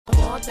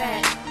want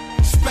that.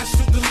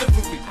 Special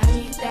delivery. I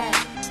need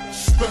that.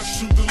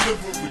 Special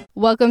delivery.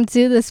 Welcome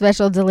to the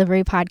Special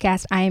Delivery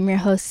Podcast. I am your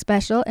host,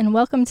 Special, and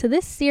welcome to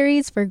this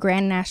series for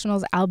Grand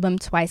National's album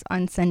Twice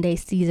on Sunday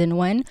Season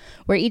 1,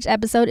 where each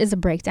episode is a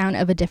breakdown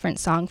of a different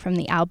song from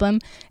the album,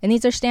 and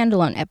these are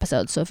standalone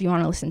episodes, so if you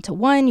want to listen to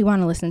one, you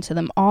want to listen to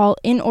them all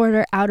in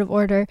order, out of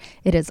order,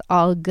 it is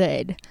all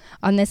good.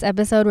 On this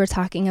episode, we're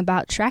talking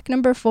about track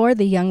number 4,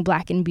 The Young,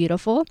 Black, and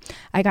Beautiful.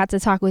 I got to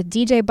talk with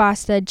DJ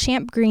Basta,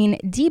 Champ Green,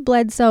 D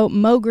Bledsoe,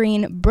 Mo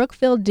Green,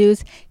 Brookfield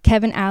Deuce,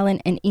 Kevin Allen,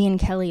 and Ian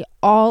Kelly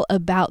all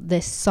about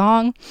this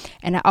song.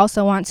 And I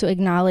also want to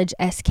acknowledge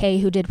SK,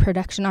 who did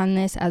production on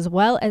this, as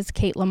well as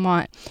Kate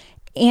Lamont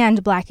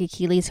and Black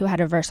Achilles, who had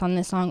a verse on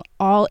this song.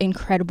 All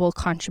incredible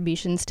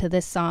contributions to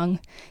this song.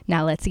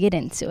 Now let's get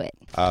into it.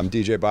 I'm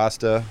DJ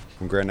Basta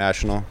from Grand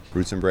National,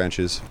 Roots and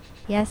Branches.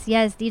 Yes,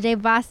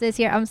 DJ Basta is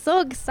here. I'm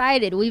so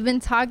excited. We've been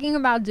talking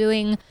about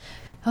doing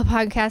a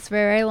podcast for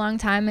a very long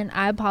time, and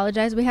I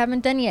apologize we haven't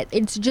done yet.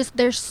 It's just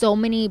there's so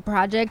many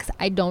projects,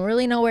 I don't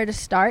really know where to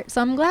start,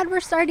 so I'm glad we're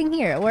starting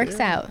here. It works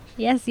out.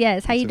 Yes.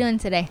 How you doing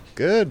today?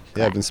 Good.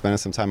 Yeah, I've been spending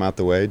some time out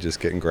the way,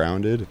 just getting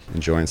grounded,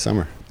 enjoying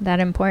summer.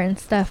 That important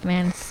stuff,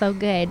 man. It's so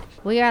good.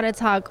 We gotta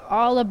talk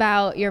all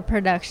about your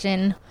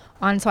production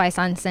on Twice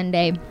on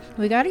Sunday.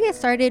 We gotta get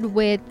started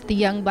with The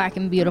Young, Black,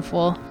 and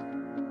Beautiful.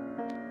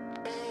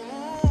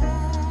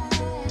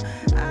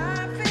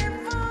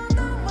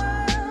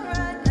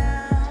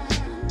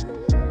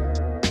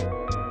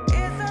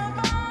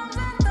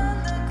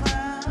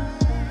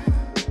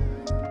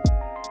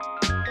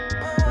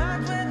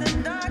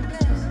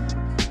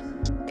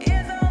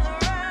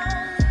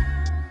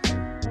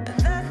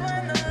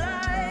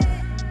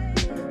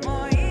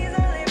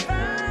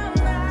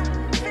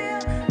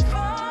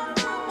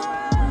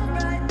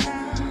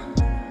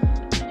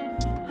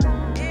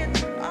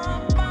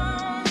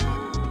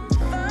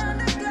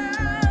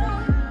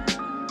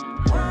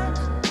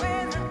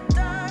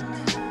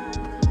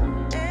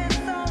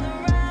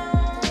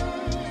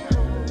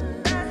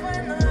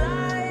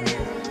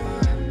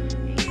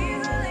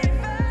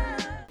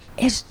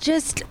 It's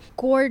just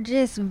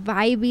gorgeous,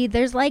 vibey.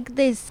 There's like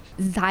this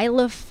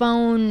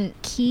xylophone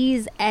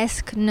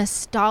keys-esque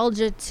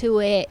nostalgia to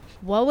it.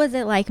 What was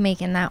it like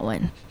making that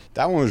one?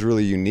 That one was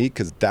really unique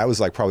because that was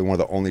like probably one of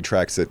the only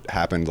tracks that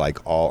happened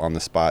like all on the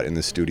spot in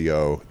the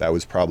studio. That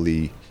was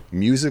probably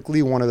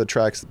musically one of the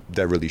tracks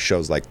that really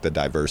shows like the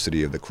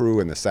diversity of the crew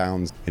and the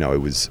sounds. You know,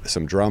 it was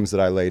some drums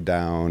that I laid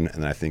down,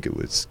 and then I think it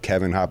was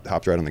Kevin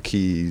hopped right on the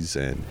keys,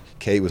 and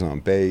Kate was on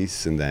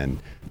bass, and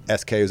then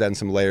SK was adding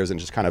some layers, and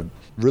just kind of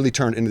really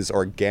turned into this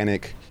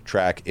organic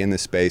track in the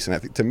space. And I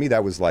think to me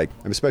that was like,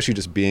 especially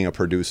just being a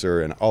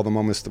producer, and all the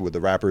moments with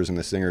the rappers and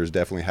the singers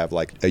definitely have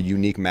like a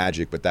unique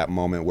magic, but that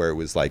moment where it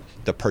was like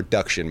the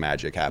production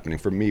magic happening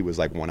for me was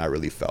like one I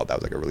really felt. That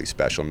was like a really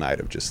special night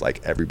of just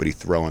like everybody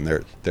throwing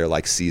their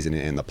like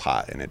seasoning in the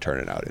pot and it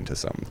turning out into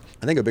something.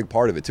 I think a big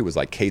part of it too was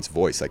like Kate's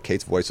voice. Like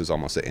Kate's voice was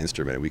almost an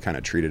instrument, and we kind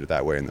of treated it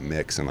that way in the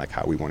mix, and like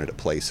how we wanted to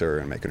place her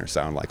and making her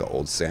sound like an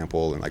old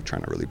sample and like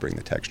trying to really bring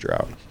the texture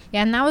out.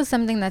 Yeah, and that was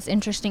something that's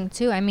interesting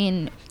too. I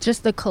mean,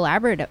 just the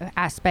collaborative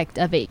aspect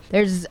of it.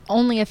 There's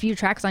only a few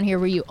tracks on here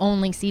where you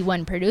only see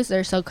one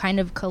producer, so kind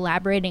of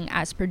collaborating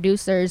as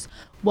producers,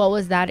 what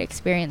was that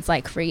experience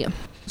like for you?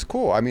 It's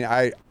cool. I mean,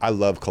 I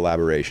love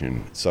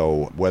collaboration.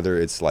 So whether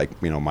it's like,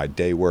 you know, my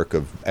day work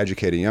of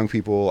educating young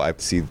people, I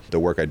see the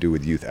work I do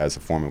with youth as a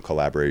form of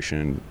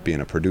collaboration. Being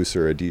a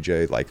producer, a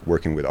DJ, like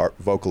working with art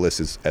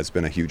vocalists has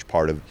been a huge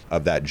part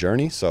of that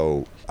journey.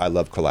 So I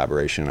love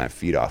collaboration and I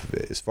feed off of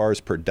it. As far as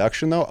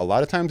production though, a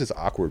lot of times it's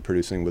awkward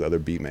producing with other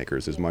beat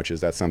makers, as much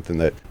as that's something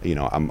that, you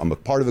know, I'm a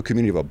part of a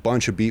community of a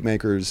bunch of beat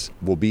makers.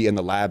 We'll be in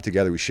the lab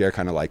together. We share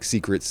kind of like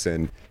secrets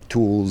and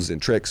tools and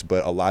tricks,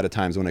 but a lot of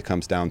times when it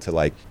comes down to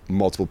like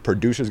multiple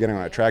producers getting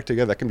on a track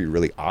together, that can be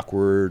really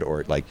awkward,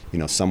 or like, you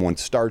know, someone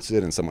starts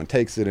it and someone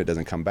takes it, it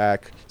doesn't come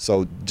back.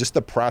 So just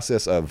the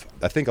process of,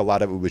 I think a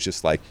lot of it was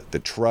just like the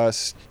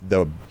trust,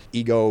 the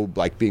ego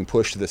like being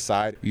pushed to the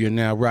side. You're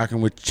now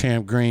rocking with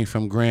Champ Green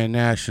from Grand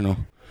National,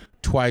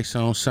 Twice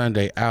on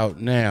Sunday, out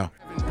now.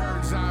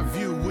 Bird's eye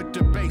view with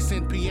the bass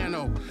and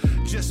piano,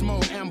 just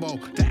more ammo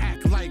to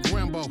act like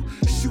Rambo,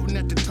 shooting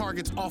at the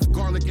targets off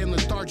garlic and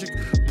lethargic.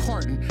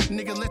 Pardon,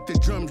 nigga, let the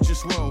drums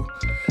just roll.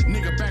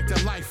 Nigga, back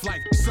to life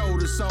like soul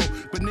to soul,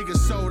 but niggas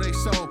sold they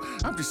soul.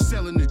 I'm just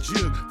selling the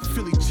jug.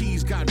 Philly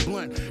cheese got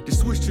blunt. They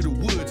switch to the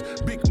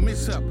woods. Big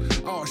miss up.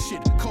 Oh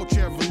shit,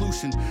 culture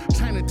evolution.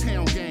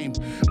 Chinatown game.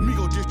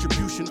 Migo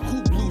distribution.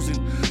 Who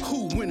losing?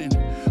 Who winning?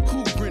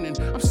 Who grinning?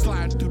 I'm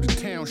sliding through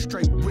the town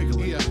straight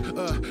wiggling. Yeah,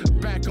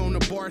 back on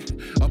the board,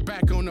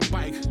 back on the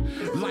bike.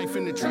 Life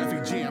in the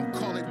traffic jam.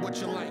 Call it what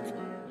you like.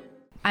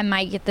 I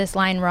might get this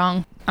line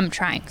wrong. I'm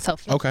trying, so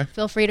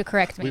feel free to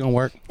correct me. We gonna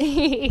work.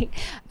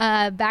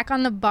 Back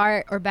on the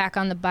BART or back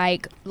on the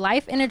bike.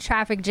 Life in a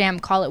traffic jam,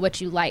 call it what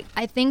you like.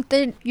 I think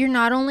that you're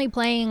not only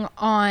playing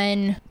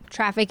on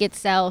traffic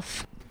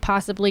itself,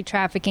 possibly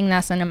trafficking,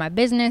 that's none of my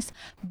business,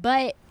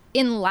 but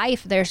in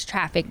life there's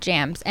traffic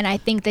jams, and I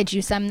think that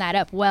you summed that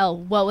up well.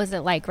 What was it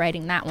like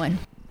writing that one?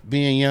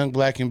 being young,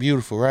 black, and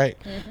beautiful, right?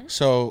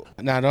 So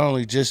not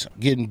only just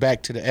getting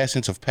back to the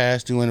essence of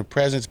past, doing the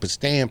present, but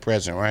staying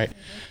present, right?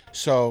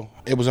 So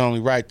it was only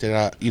right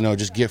that I,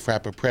 just gift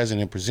wrap a present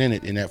and present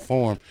it in that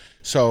form.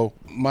 So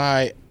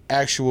my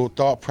actual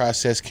thought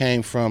process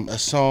came from a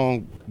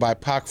song by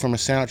Pac from a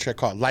soundtrack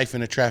called Life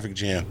in a Traffic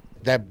Jam.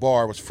 That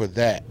bar was for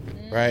that,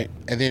 right?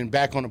 And then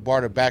back on the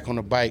bar to back on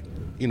the bike,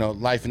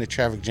 life in a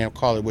traffic jam,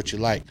 call it what you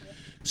like.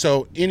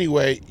 So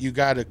anyway, you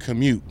got to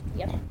commute.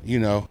 Yep.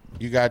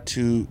 You got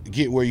to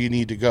get where you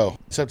need to go.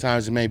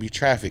 Sometimes it may be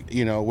traffic,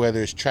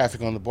 whether it's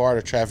traffic on the bar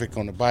or traffic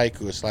on the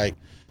bike, or it's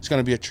going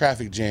to be a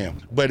traffic jam.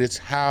 But it's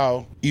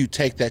how you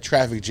take that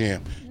traffic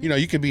jam.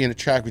 You could be in a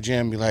traffic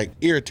jam and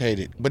be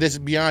irritated, but it's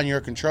beyond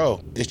your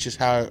control. It's just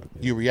how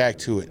you react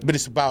to it. But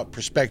it's about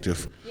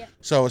perspective. Yeah.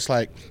 So it's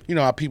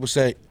how people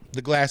say,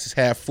 the glass is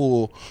half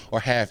full or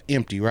half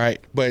empty, right?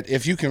 But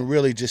if you can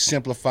really just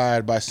simplify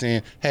it by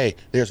saying, hey,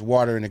 there's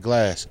water in the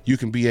glass, you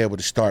can be able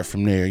to start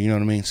from there. You know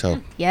what I mean?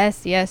 So Yes.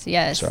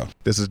 So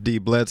this is D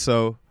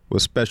Bledsoe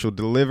with Special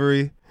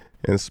Delivery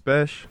and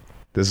Spesh.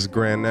 This is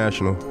Grand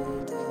National.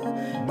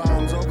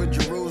 Bombs over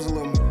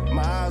Jerusalem,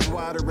 my eyes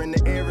wider and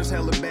the air is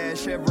hella bad.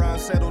 Chevron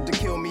settled to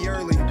kill me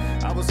early.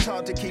 I was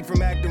taught to keep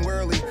from acting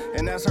whirly,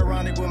 and that's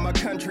ironic when my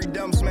country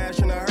dumb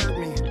smashing to hurt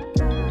me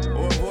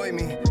or avoid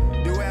me.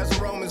 Do as the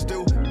Romans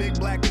do, big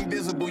black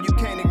invisible, you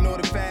can't ignore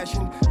the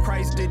fashion.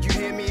 Christ, did you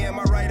hear me? Am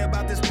I right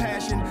about this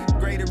passion?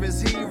 Greater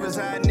is he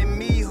residing in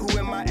me, who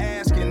am I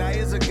asking? I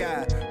is a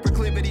guy,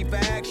 proclivity for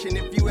action.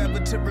 If you ever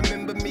to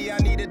remember me, I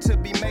needed to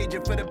be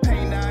major for the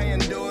pain I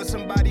endure.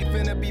 Somebody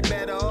finna be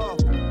better off.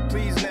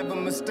 Please never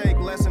mistake,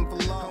 lesson for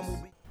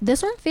long.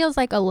 This one feels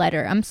like a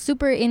letter. I'm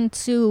super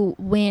into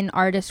when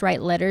artists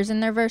write letters in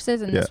their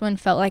verses, and this one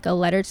felt like a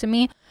letter to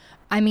me.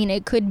 I mean,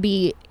 it could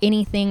be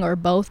anything or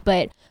both,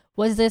 but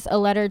was this a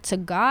letter to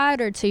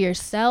God or to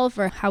yourself,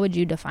 or how would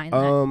you define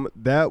that?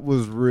 That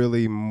was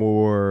really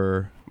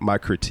more my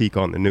critique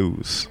on the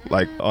news,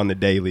 on the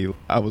daily.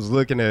 I was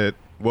looking at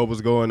what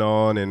was going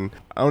on, and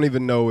I don't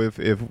even know if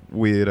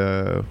we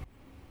had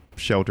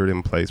sheltered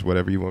in place,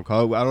 whatever you want to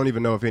call it. I don't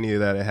even know if any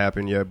of that had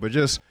happened yet, but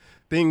just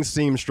things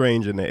seem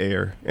strange in the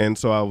air. And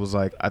so I was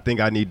like, I think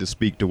I need to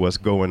speak to what's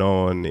going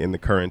on in the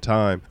current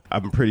time.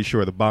 I'm pretty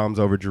sure the bombs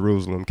over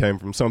Jerusalem came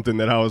from something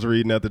that I was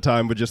reading at the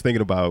time, but just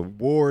thinking about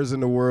wars in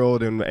the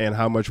world and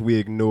how much we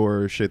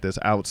ignore shit that's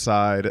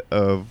outside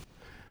of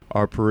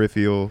our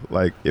peripheral.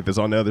 If it's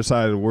on the other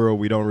side of the world,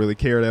 we don't really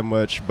care that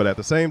much. But at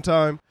the same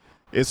time,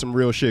 it's some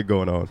real shit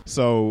going on.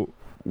 So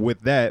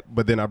with that,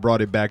 but then I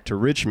brought it back to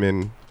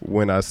Richmond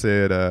when I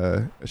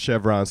said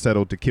Chevron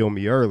settled to kill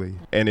me early.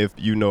 And if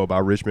you know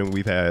about Richmond,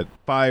 we've had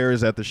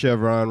fires at the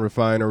Chevron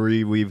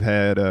refinery. We've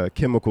had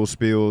chemical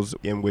spills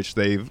in which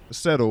they've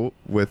settled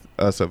with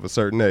us of a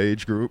certain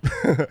age group.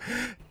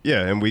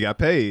 Yeah, and we got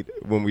paid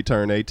when we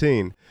turned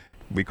 18.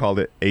 We called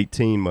it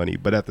 18 money.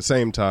 But at the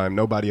same time,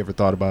 nobody ever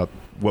thought about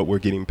what we're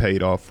getting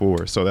paid off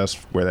for. So that's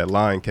where that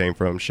line came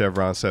from.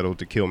 Chevron settled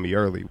to kill me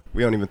early.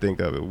 We don't even think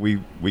of it.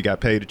 We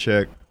got paid a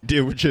check,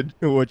 did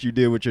what you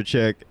did with your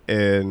check,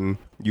 and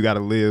you got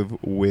to live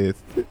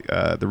with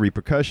the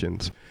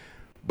repercussions.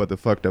 But the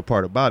fucked up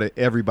part about it,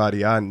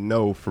 everybody I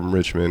know from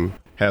Richmond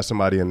has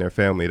somebody in their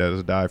family that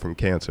has died from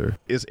cancer.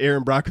 It's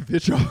Aaron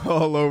Brockovich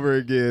all over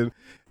again,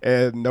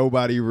 and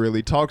nobody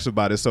really talks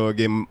about it. So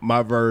again,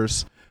 my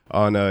verse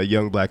on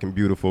Young, Black, and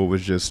Beautiful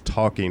was just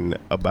talking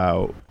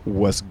about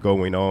what's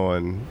going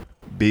on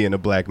being a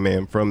black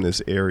man from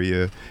this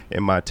area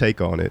and my take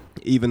on it.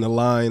 Even the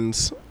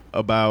lines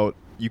about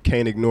you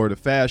can't ignore the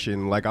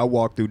fashion. I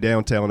walk through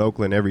downtown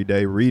Oakland every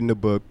day reading a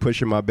book,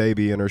 pushing my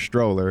baby in her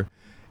stroller,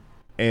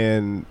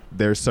 and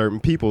there's certain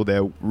people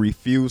that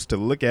refuse to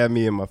look at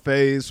me in my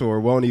face or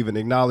won't even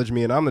acknowledge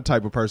me. And I'm the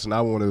type of person,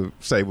 I want to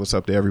say what's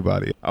up to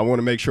everybody. I want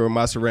to make sure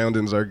my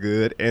surroundings are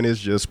good, and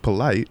it's just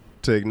polite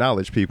to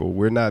acknowledge people.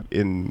 We're not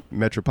in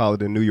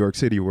metropolitan New York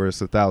City where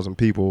it's 1,000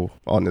 people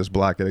on this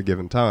block at a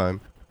given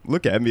time.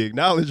 Look at me,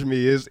 acknowledge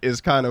me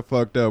is kind of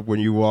fucked up when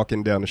you're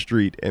walking down the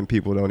street and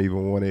people don't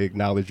even want to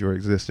acknowledge your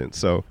existence.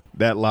 So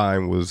that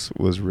line was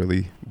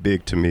really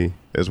big to me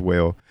as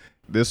well.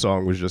 This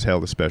song was just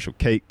hella special.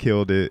 Kate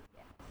killed it.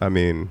 I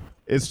mean,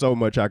 it's so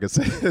much I could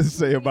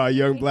say about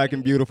Young, Black,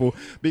 and Beautiful,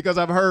 because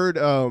I've heard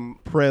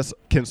press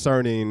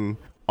concerning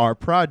our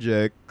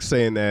project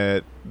saying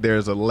that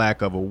there's a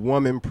lack of a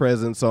woman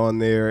presence on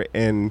there,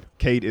 and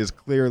Kate is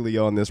clearly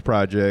on this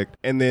project,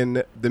 and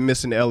then the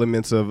missing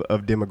elements of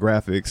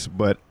demographics.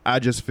 But I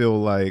just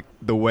feel like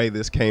the way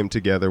this came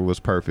together was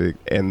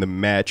perfect, and the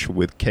match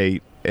with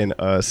Kate and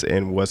us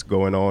and what's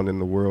going on in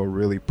the world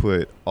really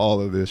put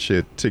all of this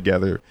shit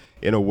together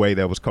in a way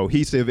that was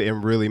cohesive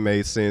and really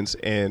made sense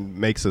and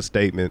makes a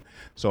statement.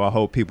 So I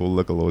hope people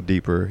look a little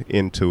deeper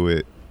into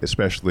it,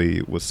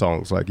 especially with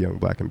songs like Young,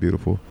 Black, and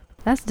Beautiful.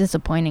 That's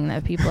disappointing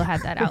that people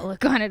had that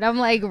outlook on it. I'm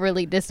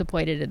really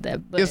disappointed at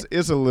that. But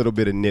it's a little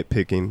bit of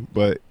nitpicking,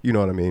 but you know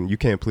what I mean? You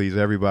can't please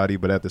everybody,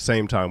 but at the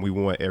same time, we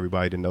want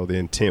everybody to know the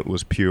intent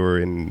was pure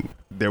and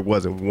there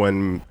wasn't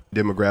one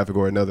demographic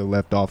or another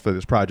left off of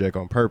this project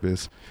on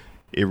purpose.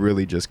 it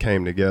really just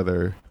came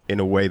together in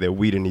a way that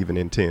we didn't even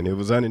intend. It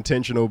was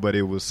unintentional, but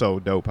it was so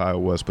dope how it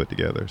was put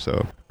together.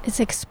 So it's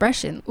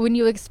expression. When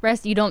you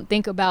express, you don't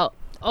think about,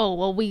 oh,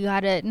 well, we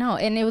gotta, no.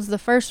 And it was the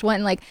first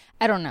one, like,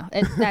 I don't know.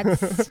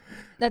 That's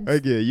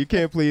again, you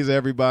can't please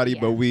everybody,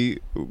 but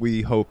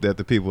we hope that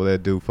the people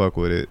that do fuck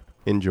with it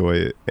enjoy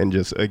it and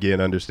just,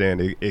 again,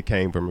 understand it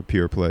came from a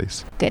pure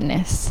place.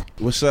 Goodness.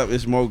 What's up?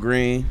 It's Mo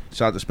Green.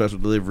 Shout out to Special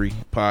Delivery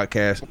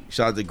Podcast.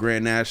 Shout out to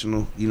Grand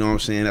National. You know what I'm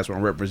saying? That's what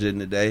I'm representing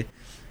today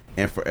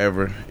and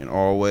forever and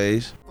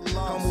always.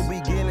 Humble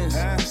beginnings,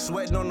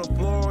 sweating on the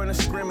floor in a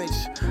scrimmage.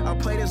 I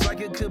play this like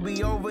it could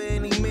be over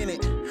any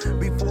minute.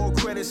 Before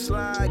credit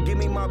slide, give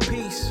me my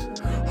piece.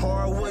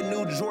 Hardwood,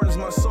 New Jordans,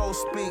 my soul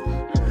speak.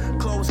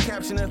 Closed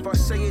caption, if I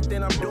say it,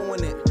 then I'm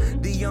doing it.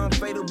 The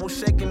unfadable,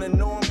 shaking the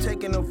norm,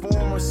 taking the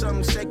form or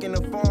something, shaking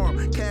the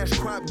farm. Cash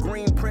crop,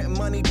 green print,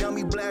 money,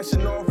 dummy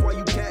blasting off while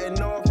you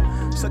catting off.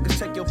 Suckers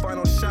take your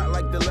final shot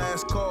like the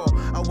last call.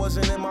 I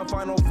wasn't in my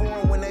final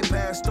form when they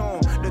passed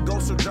on. The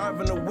ghosts are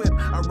driving the whip,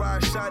 I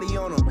ride shoddy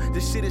on them.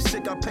 This shit is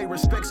sick, I pay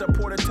respects, I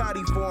pour the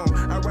toddy for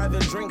them. I'd rather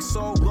drink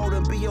Soul Glow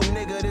than be your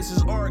nigga. This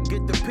is art,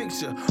 get the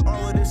picture.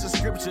 All of this is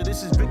scripture,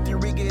 this is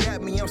victory, get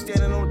at me. I'm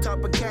standing on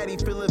top of caddy,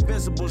 feel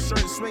invincible. Shirt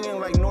swinging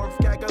like North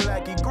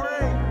Kakalaki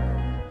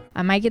Green.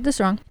 I might get this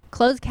wrong.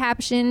 Closed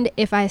captioned,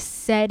 if I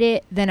said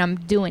it, then I'm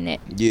doing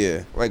it.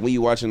 Yeah, like when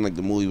you watching like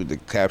the movie with the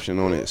caption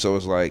on it, so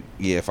it's like,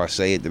 yeah, if I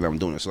say it, then I'm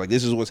doing it. So like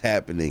this is what's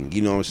happening,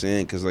 you know what I'm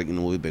saying? Because like, you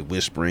know, we be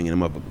whispering and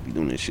I'm up be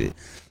doing this shit.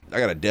 I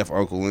got a deaf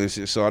uncle and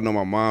shit, so I know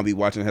my mom be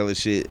watching hella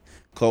shit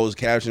closed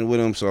caption with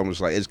him, so I'm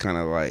just like, it's kind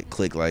of like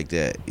click like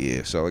that.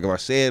 Yeah, so like if I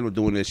said I'm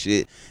doing this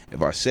shit,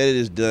 if I said it,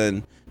 it's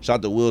done. Shout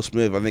out to Will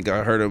Smith. I think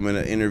I heard him in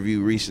an interview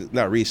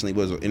not recently,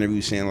 but it was an interview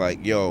saying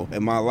like, yo,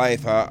 in my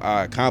life,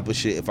 I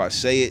accomplish it. If I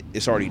say it,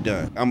 it's already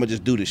done. I'm gonna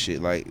just do this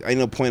shit. Like, ain't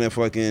no point in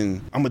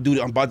fucking, I'm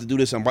about to do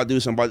this,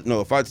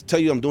 no, if I tell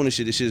you I'm doing this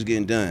shit's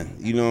getting done.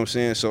 You know what I'm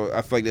saying? So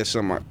I feel like that's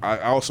something I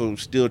also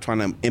still trying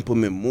to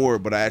implement more,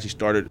 but I actually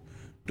started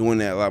doing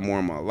that a lot more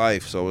in my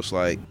life. So it's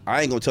like,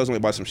 I ain't gonna tell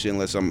somebody about some shit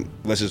unless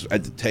it's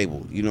at the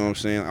table. You know what I'm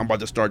saying? I'm about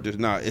to start this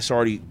now. It's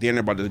already they're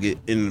about to get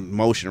in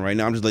motion right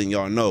now. I'm just letting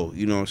y'all know.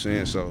 You know what I'm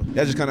saying? So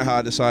that's just kind of how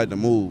I decided to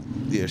move.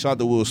 Yeah, shout out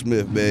to Will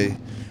Smith, babe.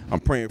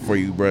 I'm praying for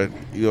you, bro.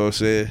 You know what I'm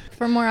saying?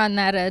 For more on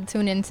that,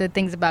 tune into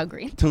Things About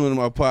Green. Tune into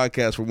my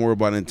podcast for more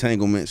about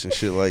entanglements and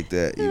shit like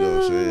that. You know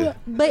what I'm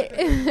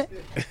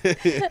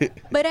saying?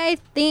 But I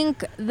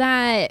think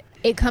that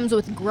it comes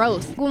with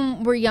growth.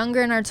 When we're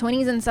younger in our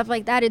 20s and stuff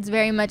like that, it's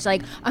very much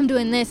like, I'm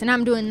doing this and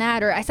I'm doing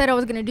that, or I said I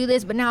was going to do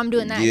this, but now I'm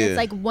doing that. Yeah. And it's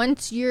like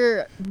once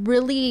you're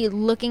really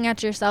looking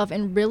at yourself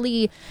and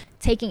really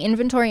taking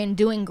inventory and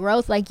doing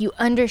growth, like you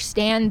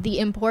understand the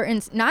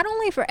importance, not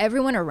only for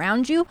everyone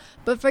around you,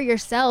 but for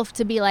yourself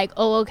to be like,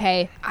 oh,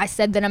 okay, I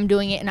said that I'm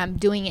doing it and I'm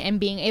doing it, and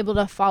being able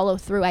to follow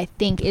through, I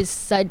think is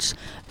such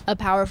a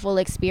powerful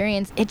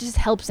experience. It just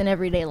helps in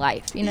everyday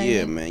life, you know? Yeah,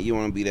 what I mean? Man, you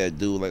want to be that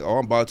dude like, oh,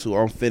 I'm about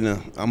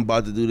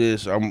to do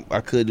this,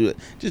 I could do it.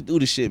 Just do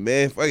the shit,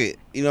 man. Fuck it.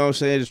 You know what I'm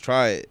saying? Just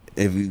try it.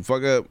 If you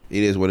fuck up,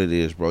 it is what it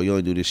is, bro. You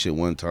only do this shit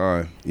one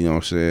time. You know what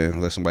I'm saying?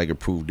 Unless somebody can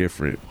prove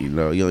different. You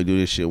know, you only do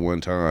this shit one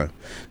time.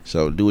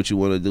 So do what you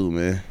want to do,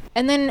 man.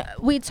 And then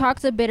we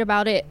talked a bit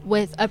about it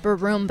with Upper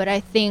Room, but I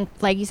think,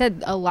 like you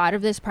said, a lot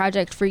of this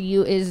project for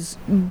you is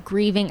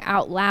grieving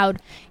out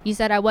loud. You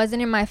said, I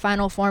wasn't in my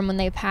final form when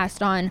they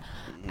passed on.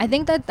 I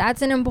think that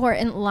that's an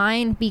important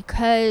line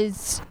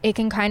because it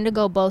can kind of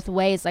go both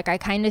ways. Like, I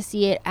kind of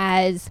see it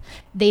as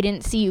they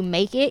didn't see you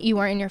make it. You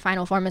weren't in your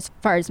final form as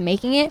far as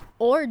making it,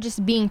 or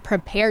just being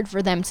prepared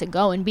for them to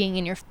go and being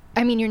in your,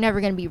 I mean, you're never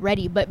going to be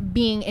ready, but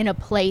being in a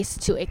place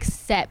to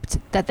accept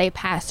that they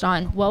passed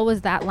on. What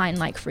was that line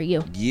like for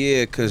you?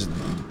 Yeah, because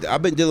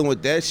I've been dealing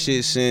with that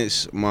shit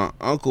since my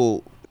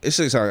uncle. It's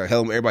just like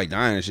hell, everybody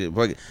dying and shit.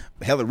 But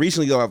hella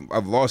recently though,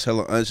 I've lost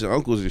hella aunts and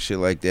uncles and shit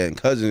like that, and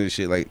cousins and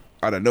shit like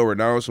out of nowhere.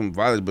 Now some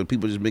violence, but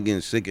people just been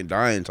getting sick and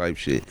dying type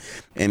shit,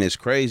 and it's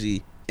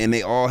crazy. And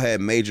they all had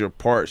major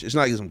parts. It's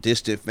not like some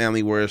distant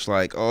family where it's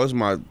like, oh, it's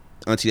my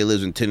auntie that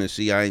lives in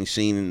Tennessee I ain't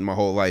seen in my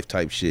whole life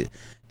type shit.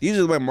 These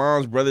are my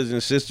mom's brothers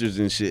and sisters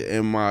and shit,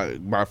 and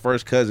my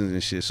first cousins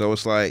and shit. So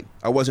it's like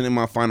I wasn't in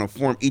my final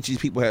form. Each of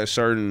these people had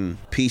certain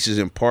pieces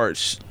and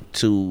parts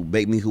to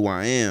make me who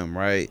I am,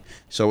 right?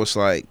 So it's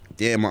like,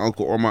 damn, my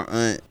uncle or my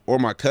aunt or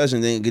my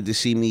cousin didn't get to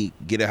see me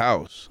get a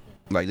house.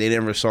 Like, they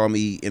never saw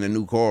me in a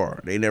new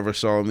car. They never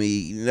saw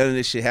me, none of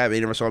this shit happen.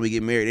 They never saw me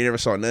get married. They never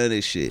saw none of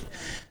this shit.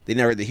 They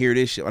never had to hear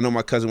this shit. I know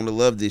my cousin would have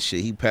loved this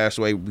shit. He passed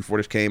away before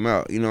this came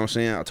out. You know what I'm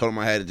saying? I told him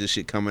I had this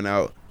shit coming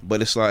out.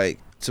 But it's like,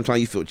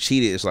 sometimes you feel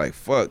cheated. It's like,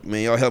 fuck,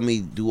 man, y'all helped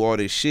me do all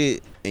this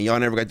shit, and y'all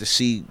never got to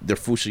see the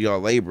fruits of y'all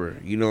labor.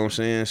 You know what I'm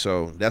saying?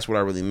 So that's what I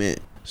really meant.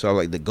 So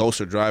like, the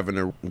ghosts are driving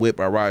the whip.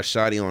 I ride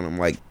shoddy on them.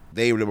 Like,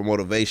 they were the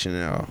motivation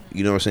now.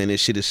 You know what I'm saying? This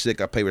shit is sick.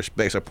 I pay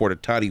respects. I pour the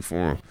toddy for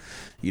them.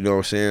 You know what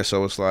I'm saying?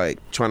 So it's like,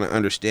 trying to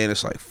understand,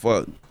 it's like,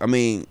 fuck. I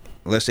mean,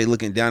 unless they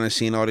looking down and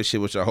seeing all this shit,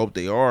 which I hope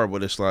they are,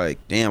 but it's like,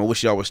 damn, I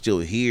wish y'all was still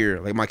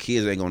here. Like, my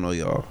kids ain't gonna know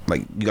y'all.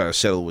 Like, you gotta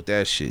settle with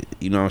that shit.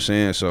 You know what I'm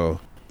saying?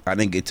 So I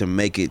didn't get to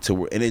make it to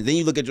where, and then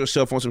you look at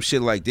yourself on some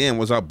shit like, damn,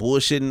 was I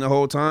bullshitting the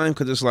whole time?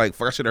 Because it's like,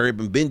 fuck, I should have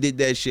already been did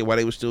that shit while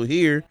they were still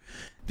here.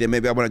 Then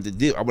maybe I would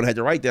have had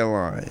to write that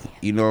line.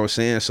 You know what I'm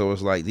saying? So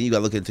it's like, then you got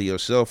to look into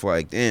yourself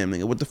like, damn,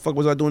 nigga, what the fuck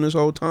was I doing this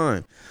whole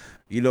time?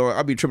 You know,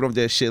 I be tripping off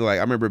that shit. Like,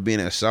 I remember being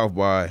at South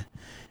by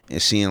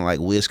and seeing like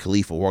Wiz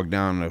Khalifa walk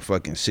down the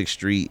fucking 6th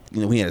Street.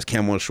 You know, he had his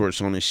camo shorts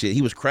on and shit.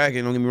 He was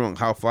cracking, don't get me wrong,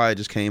 How Fire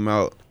just came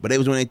out. But they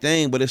was doing their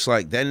thing, but it's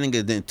like that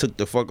nigga then took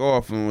the fuck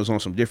off and was on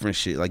some different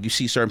shit. Like, you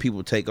see certain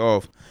people take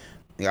off.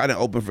 Like, I didn't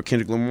open for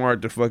Kendrick Lamar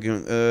at the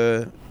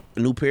fucking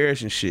New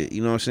Paris and shit,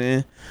 you know what I'm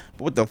saying?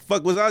 But what the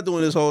fuck was I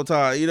doing this whole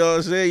time? You know what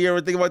I'm saying? You ever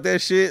think about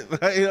that shit?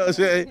 Like, you know what I'm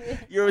saying?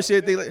 You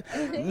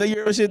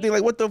ever think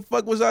like, what the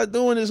fuck was I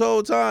doing this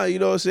whole time? You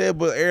know what I'm saying?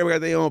 But everybody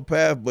got their own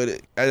path, but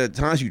at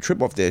times you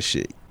trip off that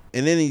shit.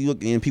 And then you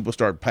look and people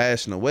start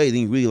passing away,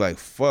 then you really like,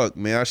 fuck,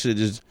 man, I should have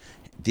just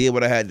did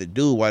what I had to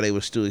do while they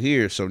were still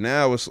here. So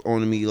now it's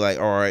on me like,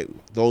 all right,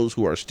 those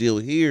who are still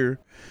here,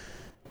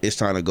 it's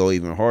time to go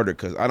even harder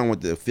because I don't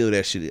want to feel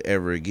that shit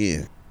ever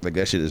again. Like,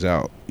 that shit is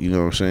out. You know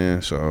what I'm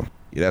saying? So,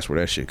 yeah, that's where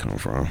that shit come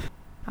from.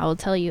 I will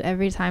tell you,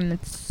 every time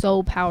it's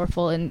so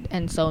powerful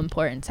and so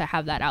important to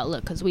have that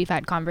outlook, because we've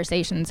had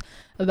conversations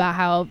about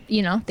how,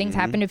 you know, things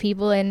happen to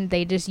people and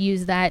they just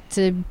use that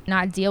to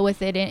not deal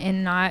with it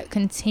and not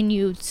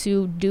continue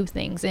to do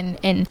things.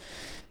 And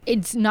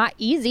it's not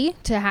easy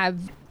to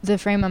have the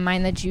frame of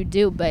mind that you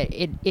do, but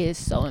it is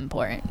so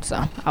important. So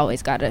I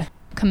always got to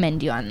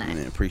commend you on that.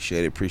 Man,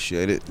 appreciate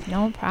it.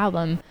 No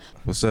problem.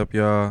 What's up,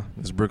 y'all?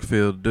 It's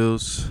Brookfield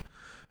Deuce.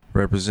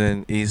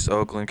 Represent East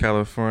Oakland,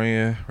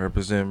 California.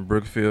 Represent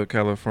Brookfield,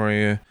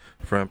 California.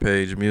 Front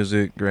Page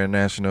Music, Grand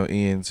National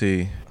ENT.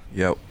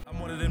 Yep. I'm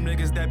one of them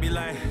niggas that be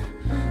like,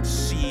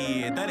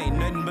 shit, that ain't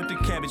nothing but the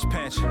Cabbage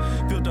Patch.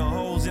 Filled the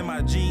holes in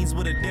my jeans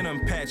with a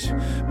denim patch.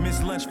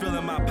 Miss lunch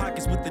filling my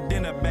pockets with the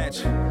dinner batch.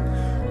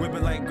 Whip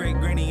it like Great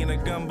Granny in a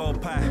gumbo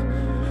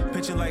pie.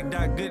 Picture like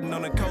Doc Gooden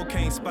on a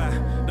cocaine spot.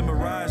 The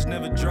mirage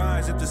never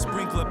dries at the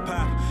sprinkler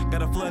pie.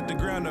 Gotta flood the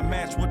ground to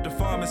match what the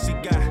pharmacy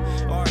got.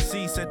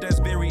 RC said that's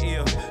very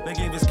ill. They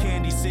gave us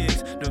candy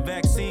cigs. The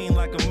vaccine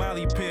like a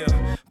Molly pill.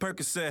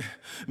 Percocet,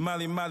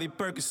 Molly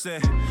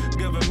Percocet.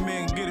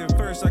 Government get it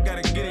first, I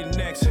gotta get it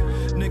next.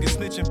 Niggas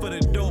snitching for the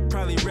dope,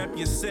 probably rap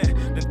your set.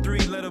 The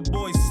 3-letter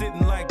boys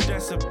sitting like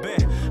that's a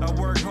bet. I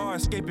worked hard,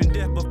 escaping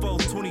death before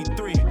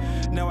 23.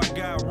 Now I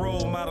got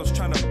role models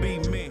trying to be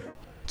me.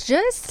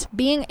 Just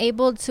being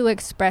able to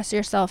express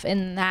yourself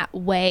in that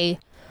way,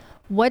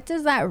 what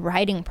does that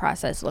writing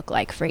process look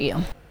like for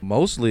you?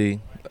 Mostly,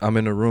 I'm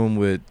in a room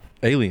with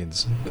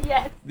aliens.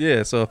 Yes.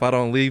 Yeah, so if I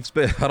don't leave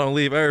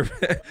Earth,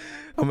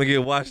 I'm gonna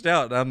get washed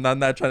out. I'm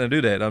not trying to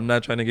do that. I'm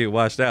not trying to get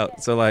washed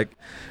out. So like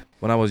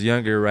when I was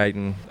younger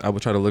writing, I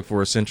would try to look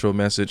for a central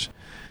message,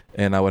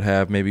 and I would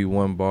have maybe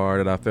one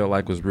bar that I felt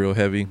like was real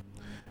heavy.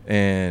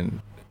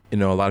 And you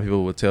know, a lot of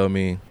people would tell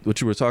me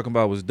what you were talking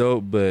about was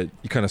dope, but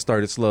you kind of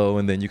started slow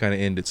and then you kind of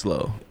ended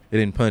slow. It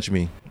didn't punch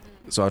me.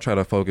 So I try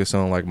to focus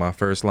on like my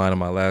first line and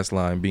my last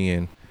line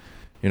being,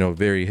 you know,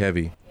 very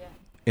heavy.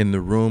 In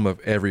the room of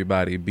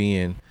everybody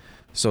being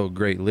so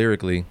great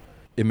lyrically,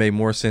 it made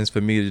more sense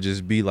for me to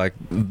just be like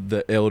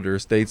the elder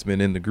statesman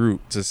in the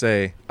group to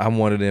say, I'm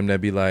one of them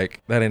that be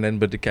like, that ain't nothing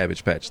but the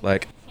Cabbage Patch.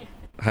 Like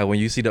how when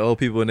you see the old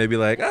people and they be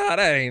like, that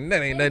ain't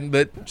nothing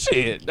but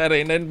shit. That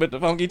ain't nothing but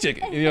the funky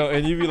chicken, you know,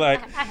 and you be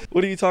like,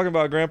 what are you talking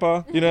about,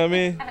 Grandpa? You know what I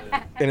mean?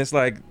 And it's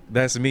like,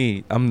 that's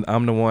me.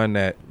 I'm the one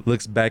that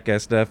looks back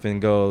at stuff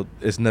and go,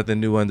 it's nothing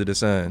new under the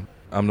sun.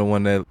 I'm the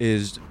one that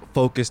is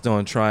focused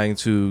on trying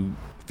to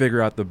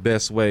figure out the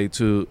best way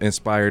to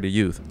inspire the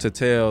youth, to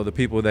tell the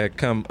people that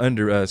come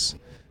under us,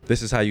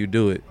 this is how you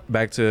do it.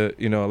 Back to,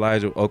 you know,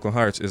 Elijah Oakland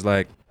Hearts is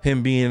like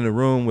him being in a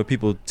room with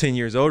people 10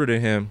 years older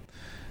than him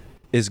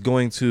is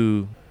going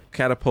to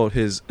catapult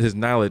his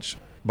knowledge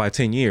by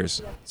 10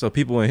 years. So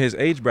people in his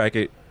age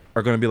bracket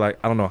are going to be like,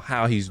 I don't know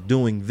how he's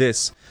doing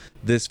this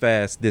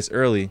fast, this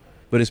early,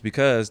 but it's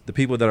because the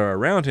people that are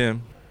around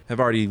him have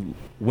already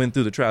went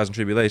through the trials and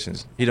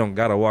tribulations. He don't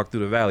got to walk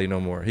through the valley no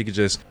more. He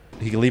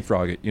can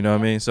leapfrog it, you know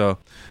what I mean? So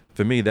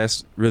for me,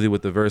 that's really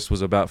what the verse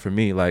was about for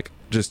me, like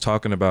just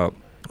talking about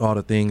all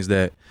the things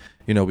that,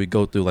 you know, we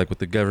go through, like with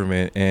the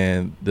government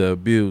and the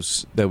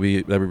abuse that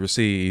we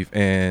receive,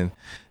 and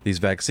these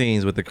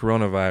vaccines with the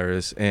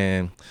coronavirus,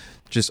 and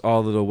just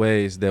all of the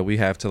ways that we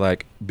have to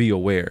like be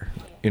aware,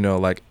 you know,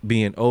 like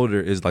being older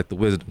is like the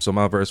wisdom. So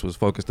my verse was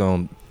focused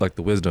on like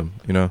the wisdom,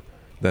 you know,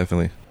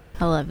 definitely.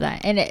 I love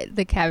that. And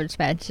the Cabbage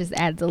Patch just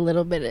adds a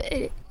little bit of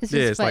it. It's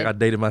just fun. Like I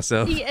dated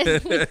myself.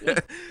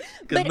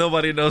 Because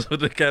nobody knows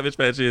what the Cabbage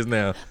Patch is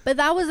now. But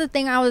that was the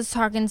thing I was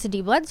talking to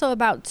D. Bledsoe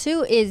about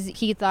too, is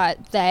he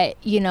thought that,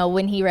 you know,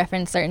 when he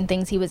referenced certain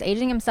things, he was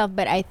aging himself.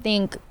 But I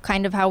think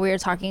kind of how we were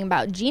talking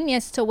about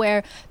Genius, to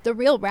where the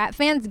real rap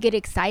fans get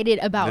excited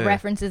about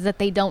references that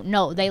they don't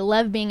know. They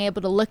love being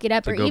able to look it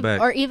up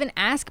or even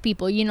ask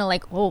people, you know,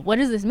 like, well, what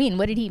does this mean?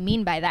 What did he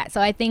mean by that?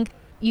 So I think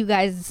you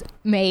guys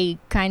may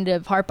kind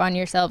of harp on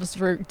yourselves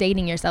for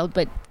dating yourself,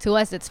 but to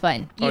us it's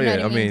fun. You know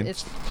what I mean?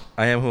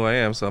 I am who I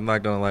am, so I'm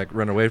not gonna like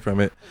run away from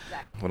it.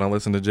 Exactly. When I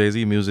listen to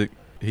Jay-Z music,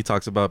 he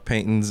talks about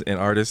paintings and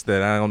artists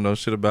that I don't know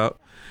shit about,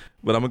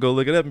 but I'm gonna go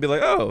look it up and be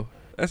like, oh,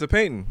 that's a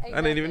painting. Exactly.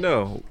 I didn't even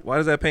know. Why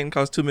does that painting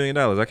cost $2 million?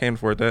 I can't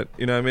afford that.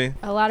 You know what I mean?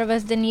 A lot of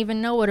us didn't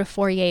even know what a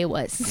foyer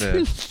was.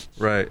 Yeah,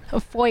 right. A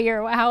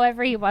foyer,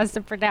 however he wants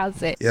to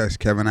pronounce it. Yes,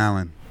 Kevin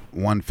Allen,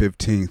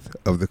 1/15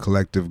 of the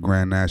collective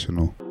Grand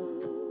National.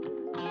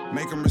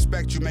 Make them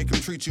respect you, make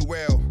them treat you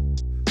well.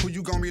 Who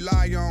you gonna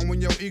rely on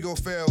when your ego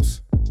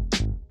fails?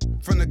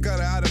 From the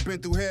gutter, I'd have been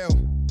through hell.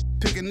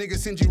 Pick a nigga,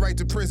 send you right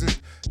to prison.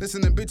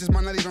 Listen to bitches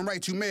might not even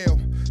write you mail.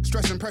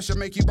 Stress and pressure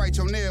make you bite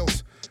your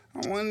nails.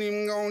 I wasn't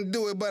even gonna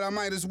do it, but I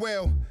might as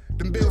well.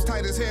 Them bills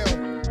tight as hell.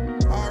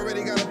 I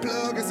already got a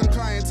plug and some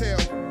clientele.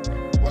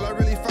 Will I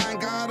really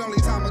find God?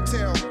 Only time will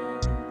tell.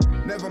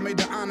 Never made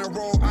the honor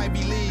roll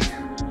Ivy League.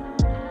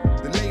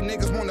 The late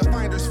niggas want the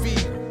finder's fee.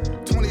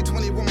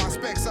 2020 with my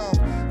specs off.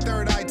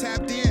 Third eye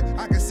tapped in,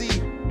 I can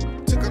see.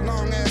 Took a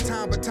long ass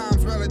time, but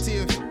time's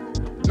relative.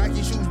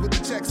 Nike shoes with the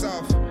checks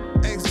off.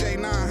 XJ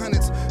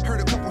 900s,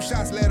 heard a couple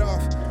shots let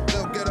off.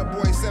 Little get up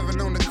boy,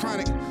 7 on the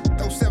chronic.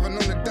 Throw 7 on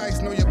the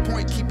dice, know your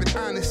point, keep it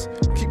honest.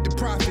 Keep the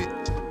profit,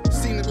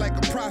 seen it like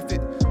a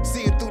prophet.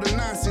 See it through the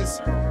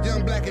nonsense.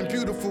 Young, black, and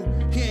beautiful,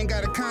 he ain't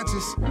got a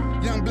conscience.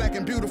 Young, black,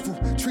 and beautiful,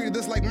 treated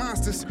us like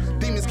monsters.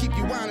 Demons keep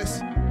you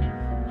honest.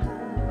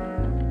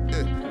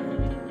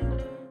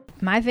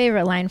 My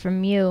favorite line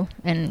from you,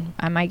 and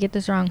I might get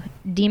this wrong,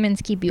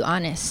 demons keep you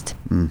honest.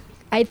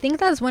 I think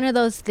that's one of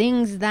those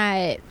things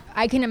that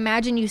I can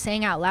imagine you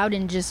saying out loud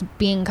and just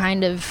being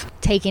kind of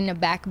taken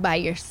aback by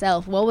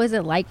yourself. What was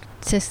it like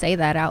to say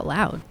that out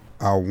loud?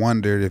 I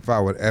wondered if I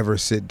would ever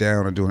sit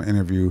down and do an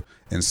interview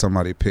and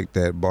somebody picked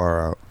that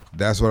bar out.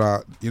 That's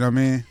what you know what I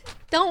mean?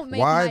 Don't make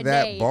why my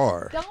that day.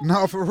 bar? Don't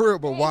No, for real,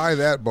 but why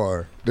that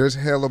bar? There's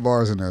hella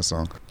bars in that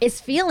song. It's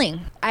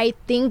feeling. I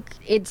think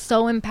it's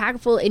so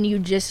impactful and you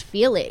just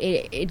feel it.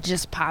 It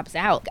just pops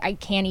out. I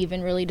can't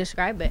even really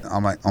describe it.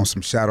 I'm like on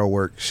some shadow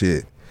work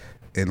shit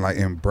and like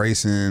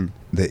embracing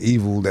the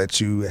evil that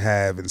you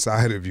have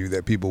inside of you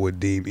that people would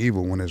deem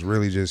evil when it's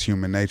really just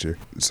human nature.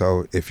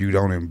 So if you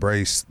don't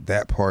embrace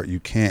that part, you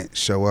can't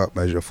show up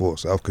as your full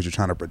self because you're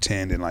trying to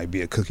pretend and like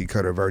be a cookie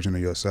cutter version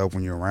of yourself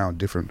when you're around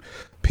different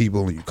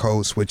people and you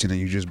code switching and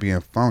you just being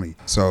phony.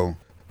 So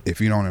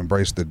if you don't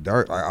embrace the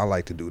dirt, like, I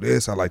like to do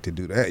this, I like to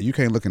do that. You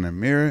can't look in the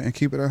mirror and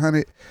keep it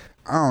 100.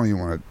 I don't even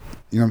want to,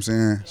 you know what I'm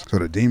saying? So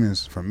the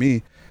demons for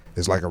me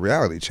is like a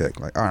reality check.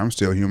 Like, all right, I'm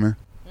still human.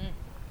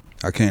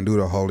 I can't do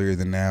the holier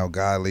than thou,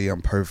 godly,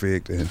 I'm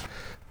perfect, and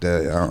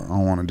that I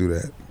don't want to do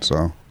that.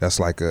 So that's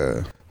like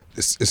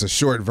it's a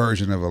short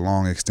version of a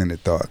long extended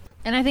thought.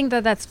 And I think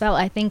that that's felt.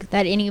 I think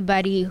that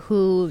anybody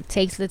who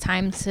takes the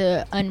time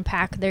to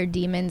unpack their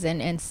demons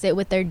and sit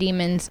with their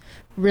demons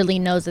really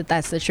knows that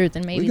that's the truth,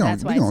 and maybe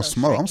that's why we gonna it's so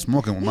smoke. tricky. I'm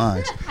smoking with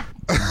mine.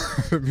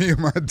 Me and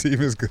my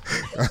demons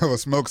I have a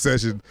smoke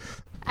session.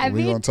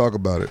 We gonna talk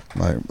about it.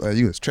 Like,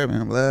 you was tripping,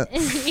 I'm glad.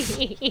 It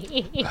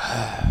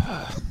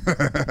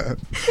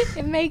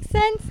makes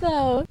sense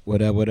though.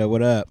 What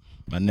up?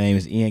 My name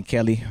is Ian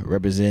Kelly,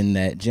 representing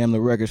that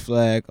Jamla Records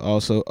flag,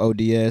 also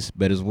ODS,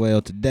 but as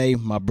well today,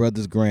 my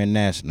brother's Grand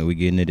National. We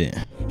getting it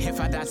in.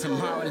 If I die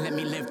tomorrow, let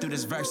me live through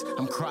this verse.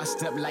 I'm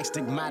crossed up like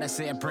stigmata,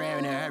 say a prayer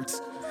and it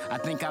hurts. I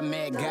think I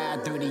met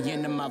God through the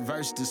end of my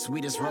verse. The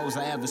sweetest rose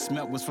I ever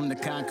smelt was from the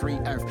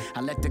concrete earth.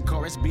 I let the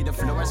chorus be the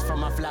florist for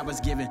my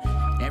flowers given.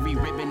 Every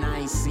ribbon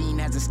I ain't seen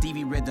has a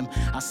Stevie rhythm.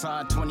 I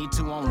saw a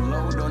 22 on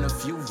load on a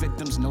few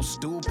victims. No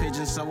stool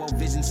pigeons, so old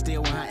vision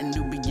still hunting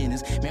new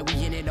beginners. Man,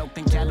 we in it,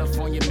 Oakland,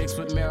 California, mixed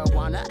with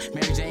marijuana.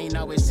 Mary Jane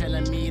always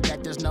telling me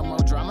that there's no more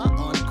drama.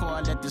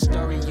 Encore, let the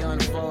story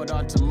unfold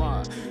all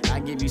tomorrow. I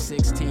give you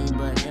 16,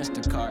 but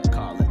Instacart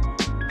calling.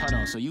 Hold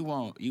on, so you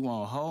want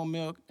whole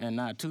milk and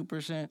not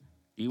 2%?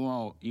 You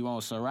want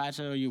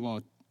sriracha or you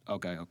want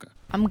okay.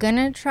 I'm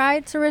gonna try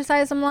to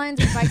recite some lines.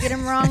 If I get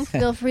them wrong,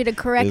 feel free to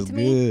correct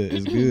me.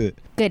 It's good.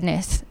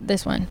 Goodness,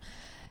 this one.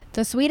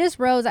 The sweetest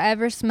rose I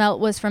ever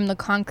smelt was from the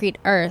concrete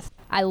earth.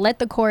 I let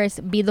the chorus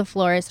be the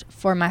florist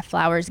for my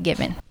flowers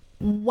given.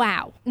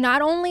 Wow.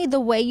 Not only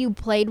the way you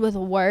played with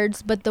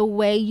words, but the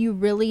way you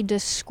really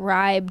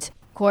described,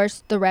 of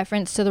course, the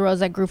reference to the rose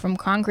that grew from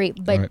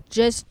concrete, but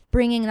just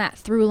bringing that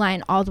through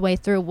line all the way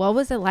through. What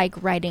was it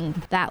like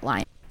writing that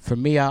line? For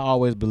me, I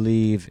always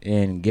believe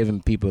in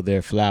giving people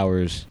their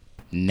flowers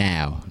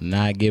now,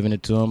 not giving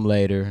it to them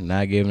later,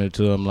 not giving it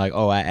to them like,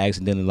 oh, I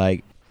accidentally,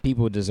 like,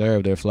 people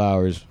deserve their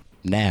flowers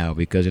now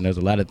because, you know, there's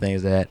a lot of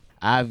things that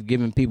I've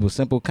given people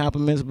simple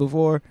compliments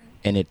before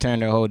and it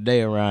turned their whole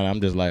day around. I'm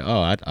just like,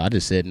 oh, I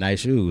just said nice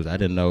shoes. I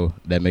didn't know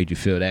that made you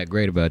feel that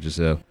great about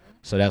yourself.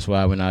 So that's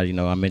why when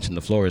I mentioned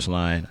the florist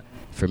line,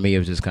 for me, it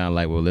was just kind of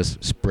like, well, let's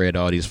spread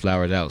all these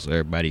flowers out so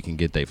everybody can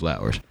get their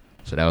flowers.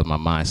 So that was my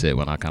mindset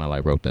when I kind of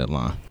like wrote that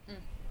line.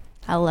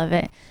 I love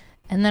it.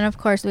 And then, of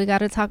course, we got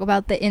to talk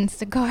about the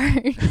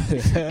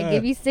Instacart. I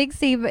give you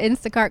 16, but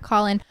Instacart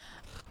calling.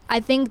 I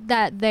think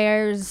that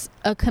there's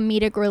a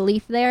comedic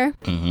relief there,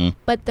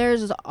 but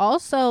there's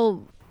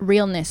also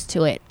realness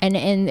to it,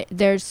 and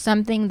there's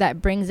something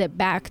that brings it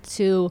back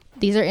to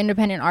these are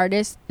independent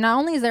artists. Not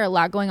only is there a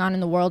lot going on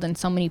in the world and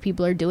so many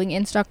people are doing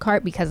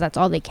Instacart because that's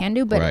all they can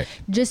do, but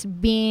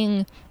just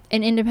being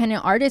an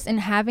independent artist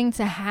and having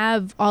to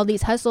have all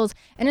these hustles,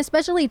 and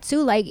especially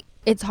too, like,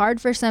 it's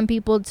hard for some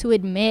people to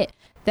admit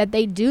that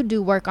they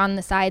do work on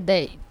the side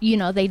that, you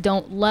know, they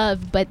don't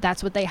love, but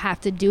that's what they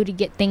have to do to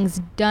get things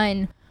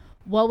done.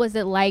 What was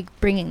it like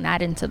bringing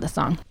that into the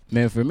song?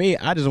 Man, for me,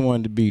 I just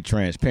wanted to be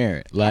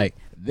transparent. Like,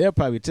 they'll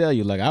probably tell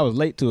you, like, I was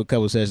late to a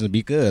couple sessions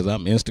because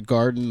I'm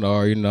Instacarting,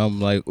 or, you know,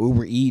 I'm like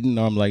Uber eating,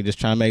 or I'm like just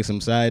trying to make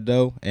some side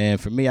dough. And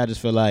for me, I just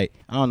feel like,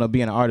 I don't know,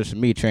 being an artist, for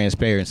me,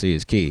 transparency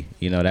is key.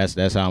 You know,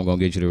 that's how I'm going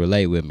to get you to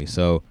relate with me.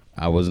 So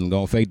I wasn't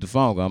going to fake the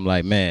funk. I'm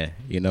like, man,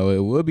 you know, it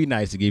would be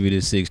nice to give you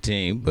this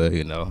 16, but,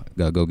 you know,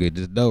 got to go get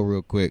this dough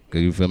real quick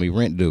because, you feel me,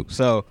 rent due.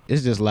 So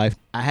it's just life.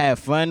 I had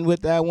fun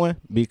with that one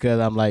because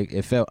I'm like,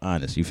 it felt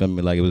honest. You feel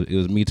me? Like, it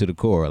was me to the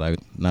core, like,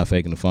 not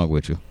faking the funk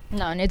with you.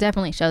 No, and it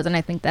definitely shows, and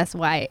I think that's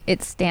why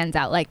it stands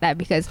out like that,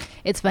 because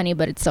it's funny,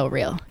 but it's so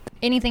real.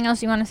 Anything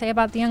else you want to say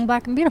about The Young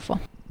Black and Beautiful?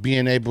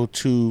 Being able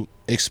to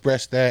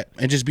express that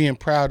and just being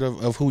proud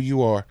of who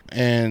you are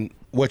and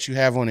what you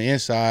have on the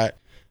inside,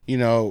 you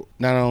know,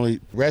 not only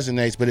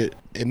resonates, but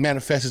it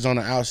manifests on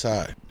the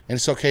outside. And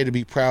it's okay to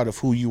be proud of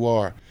who you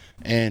are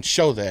and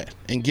show that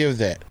and give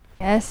that.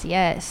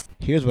 Yes.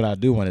 Here's what I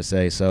do want to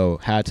say. So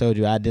how I told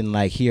you I didn't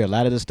like hear a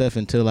lot of the stuff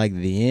until like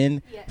the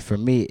end. Yes. For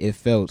me, it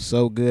felt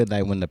so good.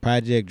 Like when the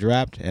project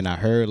dropped and I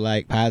heard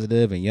like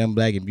Positive and Young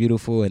Black and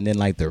Beautiful, and then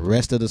like the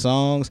rest of the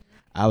songs,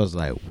 I was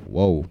like,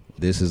 whoa,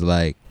 this is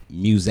like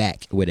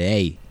music with an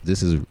A.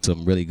 This is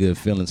some really good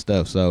feeling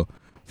stuff. So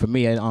for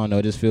me, I don't know,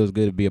 it just feels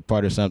good to be a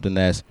part of something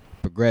that's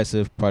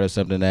progressive, part of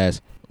something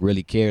that's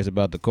really cares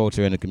about the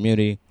culture and the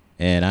community.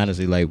 And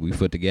honestly, like, we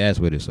foot the gas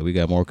with it, so we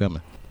got more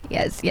coming.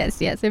 Yes.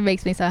 It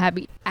makes me so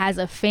happy. As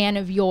a fan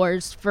of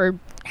yours for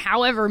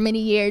however many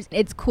years,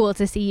 it's cool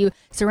to see you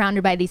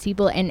surrounded by these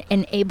people and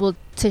able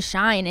to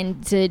shine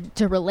and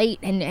to relate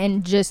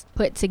and just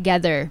put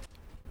together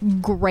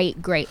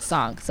great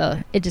songs. So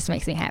it just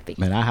makes me happy.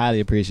 Man, I highly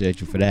appreciate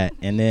you for that.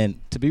 And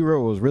then, to be real,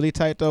 it was really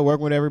tight, though,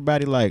 working with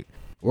everybody. Like,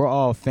 we're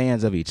all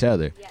fans of each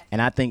other. Yes. And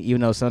I think, you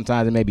know,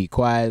 sometimes it may be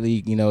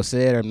quietly, you know,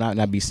 said or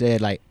not be said,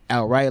 like,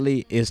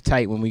 outrightly. It's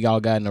tight when we all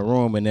got in the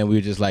room and then we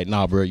were just like,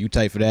 nah, bro, you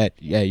tight for that.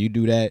 Yeah, you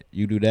do that.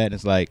 And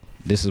it's like,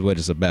 this is what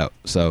it's about.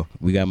 So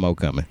we got more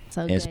coming.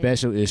 So and good.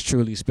 Special is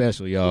truly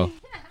special, y'all.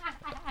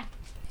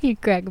 You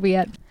crack me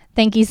up.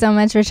 Thank you so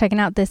much for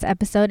checking out this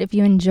episode. If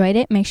you enjoyed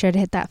it, make sure to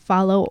hit that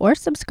follow or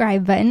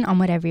subscribe button on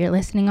whatever you're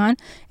listening on. And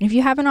if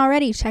you haven't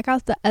already, check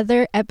out the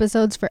other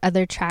episodes for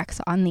other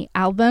tracks on the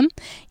album.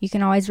 You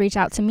can always reach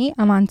out to me.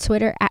 I'm on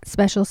Twitter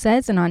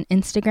 @SpecialSays, and on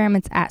Instagram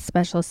it's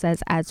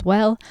 @SpecialSays as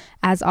well.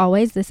 As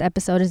always, this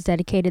episode is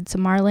dedicated to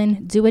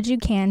Marlon. Do what you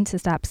can to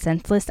stop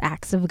senseless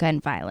acts of gun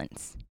violence.